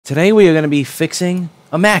Today we are going to be fixing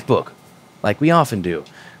a MacBook, like we often do.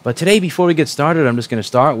 But today, before we get started, I'm just going to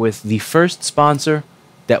start with the first sponsor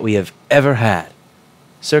that we have ever had,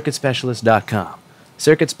 CircuitSpecialist.com.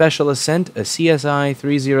 Circuit Specialist sent a CSI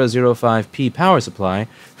 3005P power supply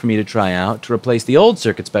for me to try out to replace the old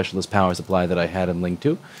Circuit Specialist power supply that I had and linked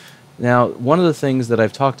to. Now, one of the things that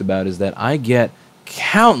I've talked about is that I get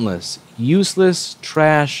countless useless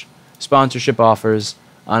trash sponsorship offers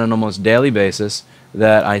on an almost daily basis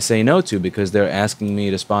that I say no to because they're asking me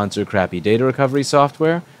to sponsor crappy data recovery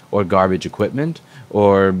software or garbage equipment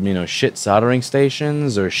or, shit soldering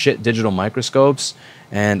stations or shit digital microscopes,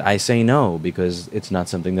 and I say no because it's not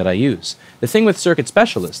something that I use. The thing with Circuit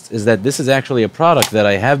Specialists is that this is actually a product that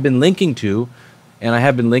I have been linking to, and I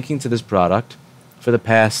have been linking to this product for the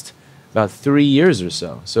past about 3 years or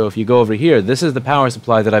so. So if you go over here, this is the power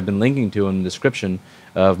supply that I've been linking to in the description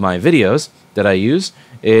of my videos that I use.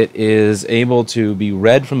 It is able to be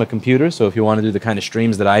read from a computer, so if you want to do the kind of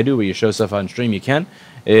streams that I do where you show stuff on stream, you can.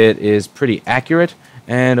 It is pretty accurate,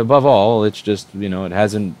 and above all, it's just, it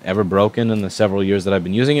hasn't ever broken in the several years that I've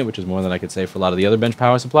been using it, which is more than I could say for a lot of the other bench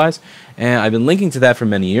power supplies. And I've been linking to that for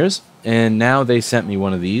many years, and now they sent me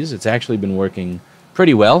one of these. It's actually been working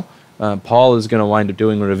pretty well. Paul is going to wind up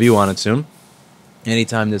doing a review on it soon.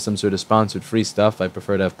 Anytime there's some sort of sponsored free stuff, I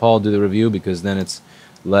prefer to have Paul do the review because then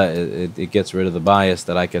it gets rid of the bias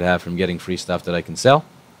that I could have from getting free stuff that I can sell.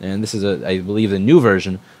 And this is, I believe, the new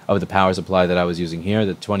version of the power supply that I was using here,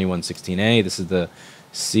 the 2116A. This is the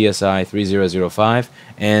CSI 3005.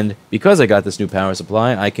 And because I got this new power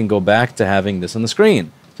supply, I can go back to having this on the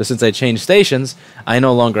screen. So since I changed stations, I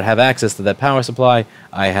no longer have access to that power supply.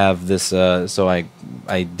 I have this, so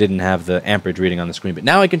I didn't have the amperage reading on the screen. But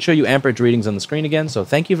now I can show you amperage readings on the screen again, so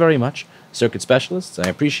thank you very much, Circuit Specialists. I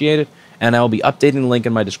appreciate it. And I will be updating the link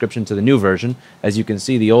in my description to the new version. As you can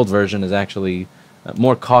see, the old version is actually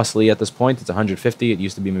more costly at this point. It's $150. It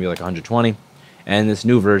used to be maybe like $120. And this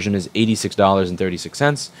new version is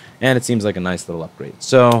 $86.36, and it seems like a nice little upgrade.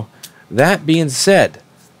 So that being said,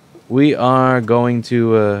 we are going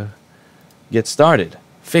to get started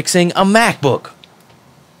fixing a MacBook.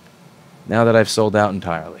 Now that I've sold out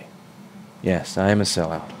entirely. Yes, I am a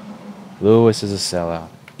sellout. Lewis is a sellout.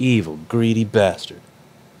 Evil, greedy bastard.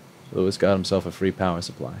 Lewis got himself a free power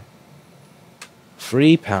supply.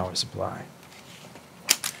 Free power supply.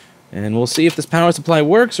 And we'll see if this power supply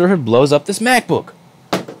works or if it blows up this MacBook.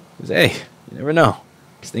 Because, hey, you never know.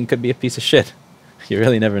 This thing could be a piece of shit. You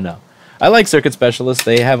really never know. I like Circuit Specialists.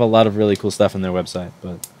 They have a lot of really cool stuff on their website,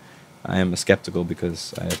 but I am skeptical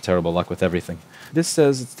because I have terrible luck with everything. This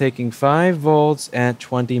says it's taking 5 volts at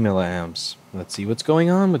 20 milliamps. Let's see what's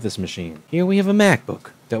going on with this machine. Here we have a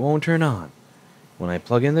MacBook that won't turn on. When I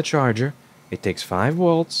plug in the charger, it takes 5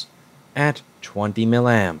 volts at 20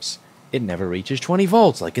 milliamps. It never reaches 20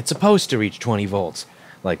 volts like it's supposed to reach 20 volts.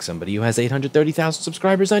 Like somebody who has 830,000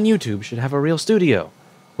 subscribers on YouTube should have a real studio,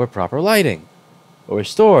 or proper lighting, or a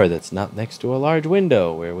store that's not next to a large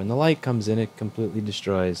window where when the light comes in it completely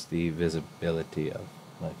destroys the visibility of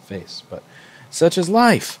my face. But such is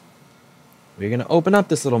life. We're going to open up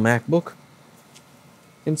this little MacBook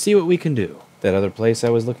and see what we can do. That other place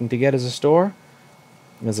I was looking to get as a store,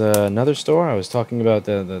 as another store, I was talking about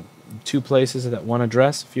the 2 places at that one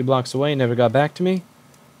address a few blocks away never got back to me.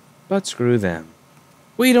 But screw them.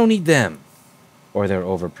 We don't need them. Or their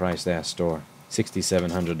overpriced ass store.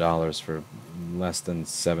 $6,700 for less than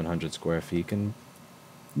 700 square feet can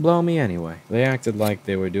blow me anyway. They acted like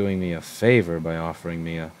they were doing me a favor by offering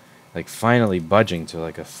me finally budging to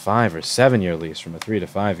like a 5 or 7 year lease from a 3 to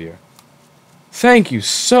 5 year. Thank you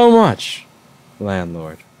so much,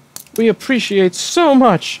 landlord. We appreciate so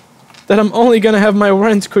much that I'm only going to have my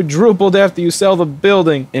rent quadrupled after you sell the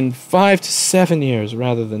building in 5 to 7 years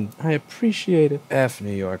rather than... I appreciate it. F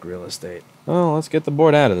New York real estate. Oh, let's get the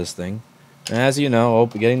board out of this thing. As you know,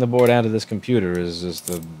 getting the board out of this computer is just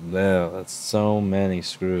that's so many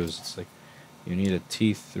screws. It's like you need a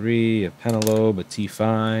T3, a Penelope, a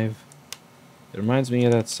T5. It reminds me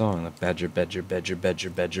of that song, the badger, badger, badger, badger,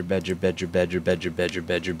 badger, badger, badger, badger, badger, badger,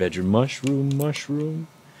 badger, badger, mushroom, mushroom.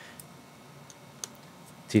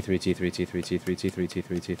 T3, T3, T3, T3, T3,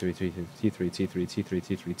 T3, T3, T3, T3, T3, T3,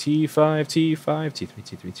 T3, T5, T5, T3,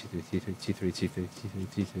 T3, T3, T3, T3, T3,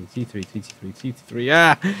 T3, T3, T3,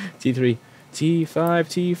 T3, T3, T5,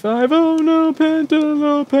 T5, oh no,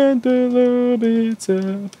 Pentalope, Pentalope, it's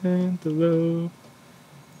a Pentalope.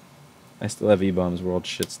 I still have E-Bombs World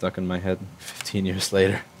shit stuck in my head 15 years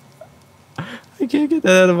later. I can't get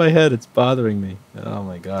that out of my head, it's bothering me. Oh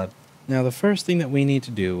my god. Now the first thing that we need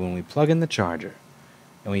to do when we plug in the charger,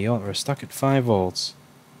 and we're stuck at 5 volts,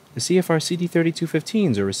 to see if our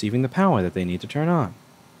CD3215s are receiving the power that they need to turn on.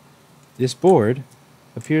 This board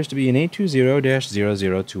appears to be an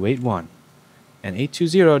 820-00281. And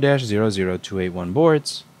 820-00281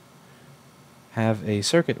 boards have a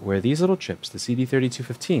circuit where these little chips, the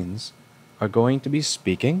CD3215s, are going to be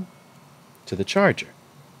speaking to the charger.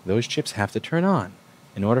 Those chips have to turn on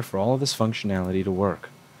in order for all of this functionality to work.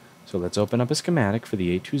 So let's open up a schematic for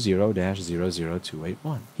the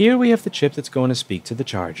 820-00281. Here we have the chip that's going to speak to the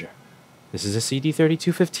charger. This is a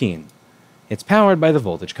CD3215. It's powered by the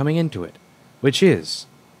voltage coming into it, which is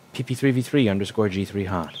PP3V3_G3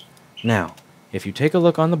 hot. Now, if you take a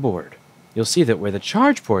look on the board, you'll see that where the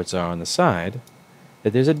charge ports are on the side,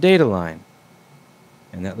 that there's a data line.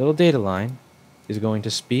 And that little data line is going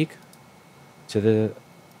to speak to the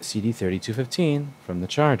CD3215 from the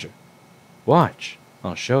charger. Watch,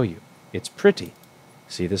 I'll show you. It's pretty.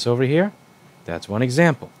 See this over here? That's one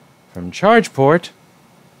example. From charge port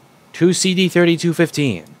to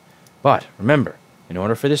CD3215. But remember, in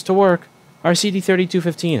order for this to work, our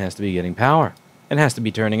CD3215 has to be getting power and has to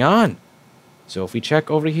be turning on. So if we check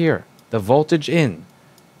over here, the voltage in,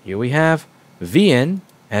 here we have V in,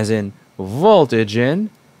 as in voltage in,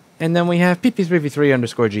 and then we have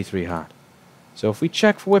PP3V3_G3 hot. So if we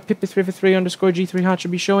check for where PP3V3_G3 hot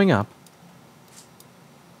should be showing up,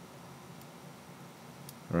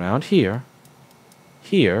 around here,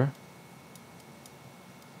 here,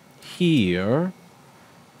 here,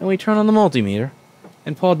 and we turn on the multimeter,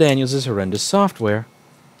 and Paul Daniels' horrendous software,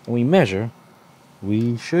 and we measure,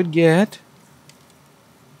 we should get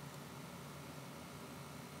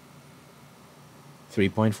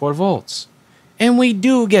 3.4 volts. And we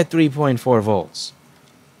do get 3.4 volts.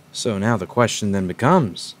 So now the question then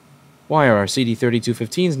becomes, why are our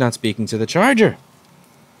CD3215s not speaking to the charger?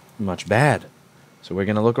 Much bad. So we're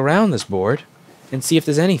going to look around this board and see if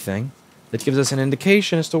there's anything that gives us an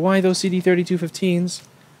indication as to why those CD3215s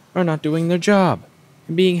are not doing their job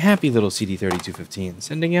and being happy little CD3215s,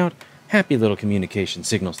 sending out happy little communication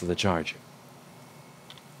signals to the charger.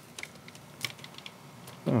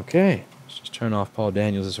 Okay, let's just turn off Paul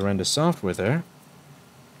Daniels' horrendous software there.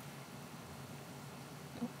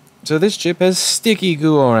 So this chip has sticky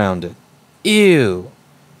goo around it. Ew.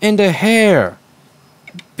 And a hair.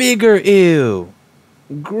 Bigger ew.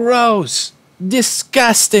 Gross.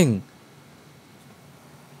 Disgusting.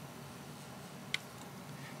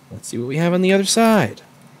 Let's see what we have on the other side.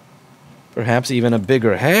 Perhaps even a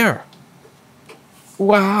bigger hair.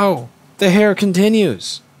 Wow. The hair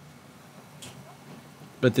continues.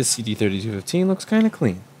 But this CD3215 looks kind of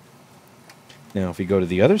clean. Now if we go to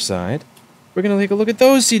the other side, we're going to take a look at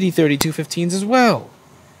those CD3215s as well,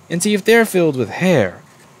 and see if they're filled with hair,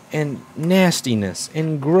 and nastiness,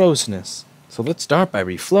 and grossness. So let's start by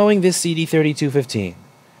reflowing this CD3215,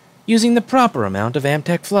 using the proper amount of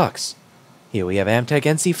Amtech flux. Here we have Amtech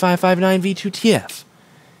NC559V2TF.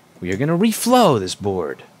 We are going to reflow this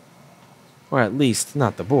board. Or at least,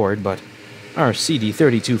 not the board, but our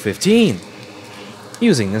CD3215,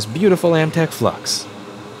 using this beautiful Amtech flux.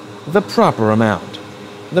 The proper amount.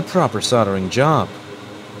 The proper soldering job.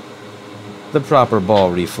 The proper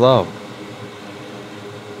ball reflow.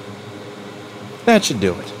 That should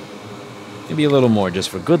do it. Maybe a little more just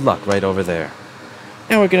for good luck right over there.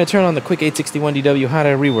 Now we're going to turn on the quick 861DW hot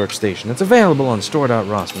air rework station that's available on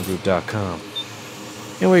store.rossmangroup.com.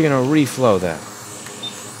 And we're going to reflow that.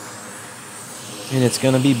 And it's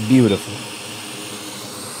going to be beautiful.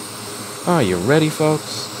 Are you ready,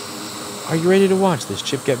 folks? Are you ready to watch this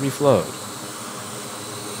chip get reflowed?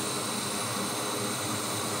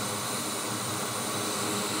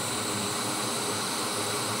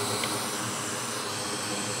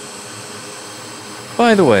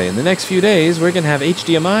 By the way, in the next few days, we're going to have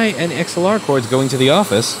HDMI and XLR cords going to the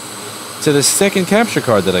office to the second capture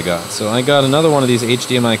card that I got. So I got another one of these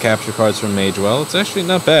HDMI capture cards from Magewell. It's actually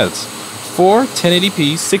not bad. It's 4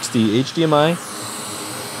 1080p 60 HDMI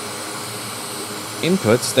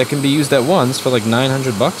inputs that can be used at once for like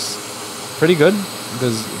 $900. Pretty good,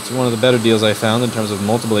 because it's one of the better deals I found in terms of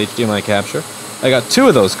multiple HDMI capture. I got 2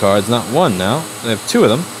 of those cards, not 1 now. I have 2 of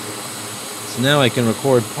them. So now I can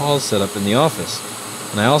record Paul's setup in the office.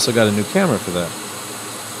 And I also got a new camera for that.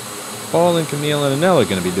 Paul and Camille and Annelle are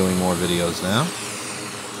going to be doing more videos now.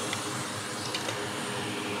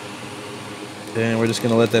 And we're just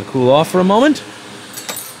going to let that cool off for a moment.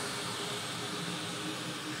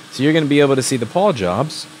 So you're going to be able to see the Paul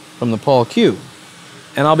jobs from the Paul Q.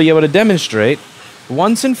 And I'll be able to demonstrate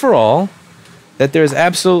once and for all that there is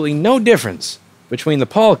absolutely no difference between the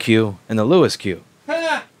Paul Q and the Lewis Q.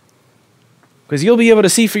 Because you'll be able to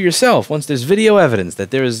see for yourself, once there's video evidence, that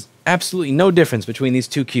there is absolutely no difference between these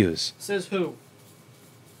two Qs. Says who?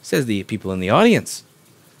 Says the people in the audience.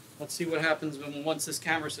 Let's see what happens once this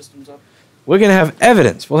camera system's up. We're going to have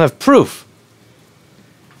evidence. We'll have proof.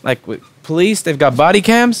 Like with police, they've got body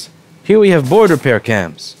cams. Here we have board repair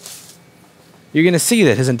cams. You're going to see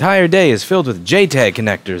that his entire day is filled with JTAG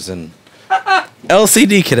connectors and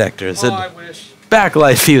LCD connectors I and wish.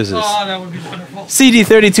 backlight fuses. Oh, that would be wonderful.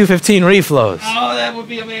 CD3215 reflows. Oh, that would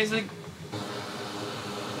be amazing.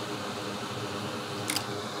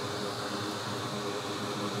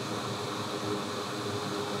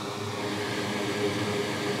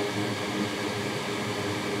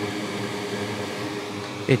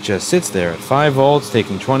 It just sits there at 5 volts,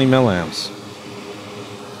 taking 20 milliamps.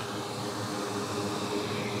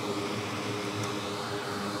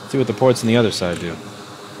 See what the ports on the other side do.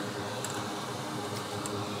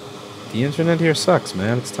 The internet here sucks,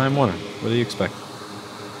 man. It's Time Warner. What do you expect?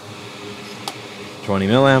 20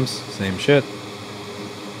 milliamps, same shit.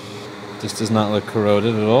 This does not look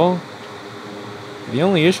corroded at all. The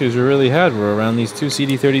only issues we really had were around these two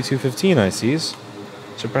CD3215 ICs.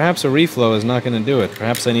 So perhaps a reflow is not going to do it.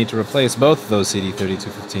 Perhaps I need to replace both of those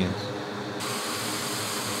CD3215s.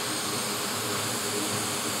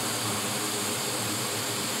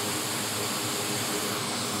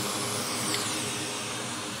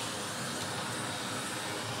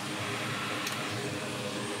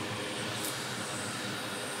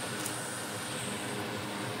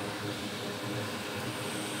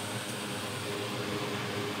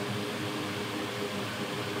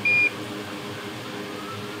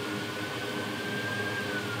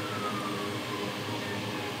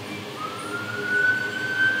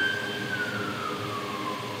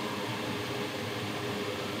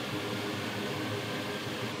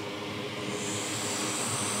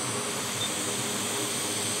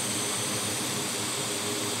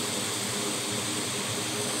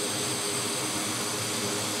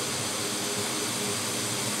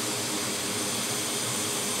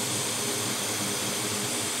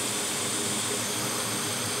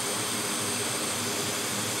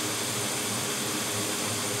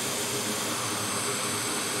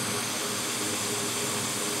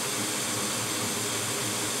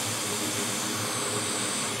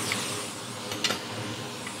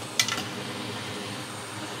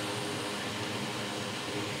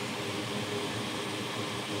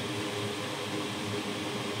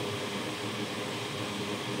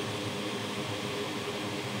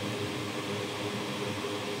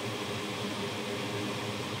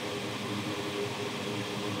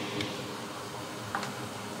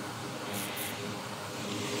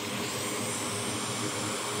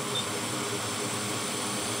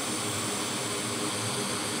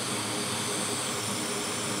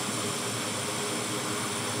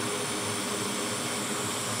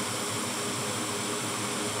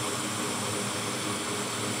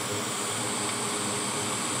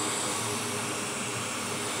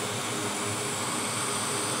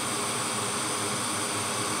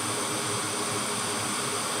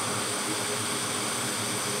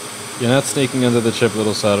 You're not sneaking under the chip,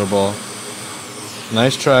 little solder ball.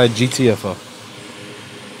 Nice try, GTFO.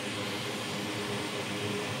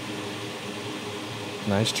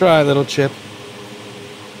 Nice try, little chip.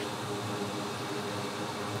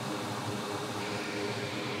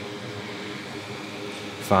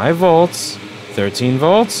 Five volts, 13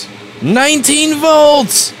 volts, 19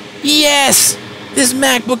 volts! Yes! This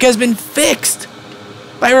MacBook has been fixed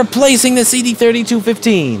by replacing the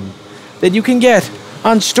CD3215 that you can get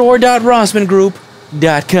on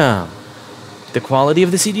store.rossmangroup.com. The quality of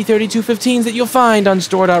the CD3215s that you'll find on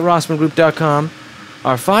store.rossmangroup.com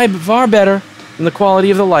are far better than the quality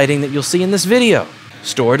of the lighting that you'll see in this video.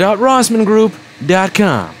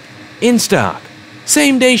 Store.rossmangroup.com. In stock.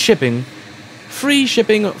 Same-day shipping. Free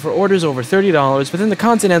shipping for orders over $30 within the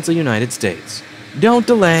continental United States. Don't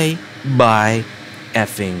delay. Buy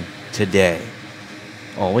effing today.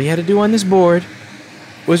 All we had to do on this board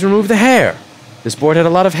was remove the hair. This board had a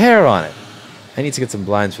lot of hair on it. I need to get some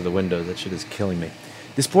blinds for the windows. That shit is killing me.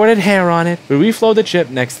 This board had hair on it. We reflowed the chip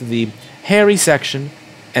next to the hairy section,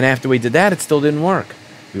 and after we did that, it still didn't work.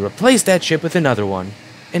 We replaced that chip with another one,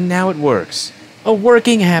 and now it works. A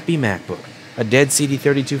working, happy MacBook. A dead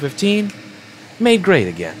CD3215 made great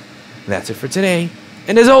again. That's it for today.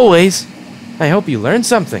 And as always, I hope you learned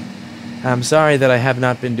something. I'm sorry that I have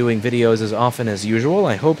not been doing videos as often as usual.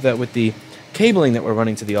 I hope that with the cabling that we're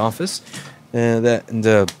running to the office, between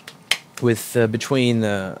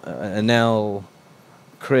Anel,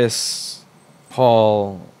 Chris,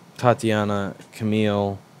 Paul, Tatiana,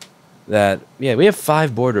 Camille, that, yeah, we have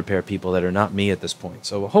 5 board repair people that are not me at this point.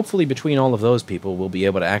 So hopefully between all of those people, we'll be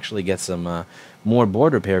able to actually get some more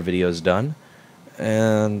board repair videos done.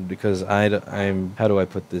 And because I'm, how do I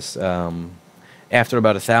put this? After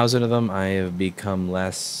about 1,000 of them, I have become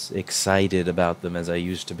less excited about them as I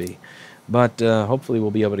used to be. But hopefully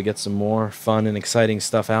we'll be able to get some more fun and exciting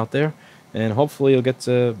stuff out there. And hopefully you'll get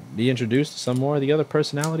to be introduced to some more of the other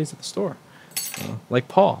personalities at the store. Like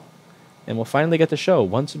Paul. And we'll finally get to show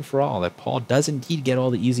once and for all that Paul does indeed get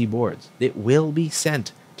all the easy boards. It will be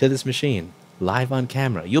sent to this machine, live on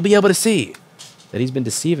camera. You'll be able to see that he's been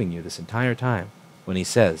deceiving you this entire time when he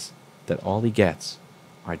says that all he gets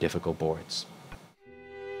are difficult boards.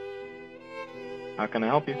 How can I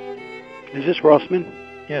help you? Is this Rossman?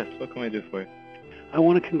 Yes, what can I do for you? I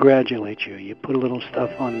want to congratulate you. You put a little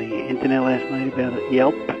stuff on the internet last night about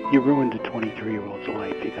Yelp. You ruined a 23-year-old's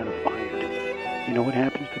life. You got her fired. You know what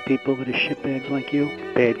happens to people that are shitbags like you?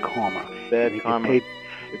 Bad karma. Bad karma.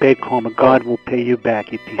 Bad karma. God will pay you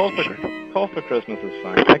back, you piece of shit. Call for Christmas is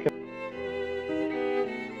fine.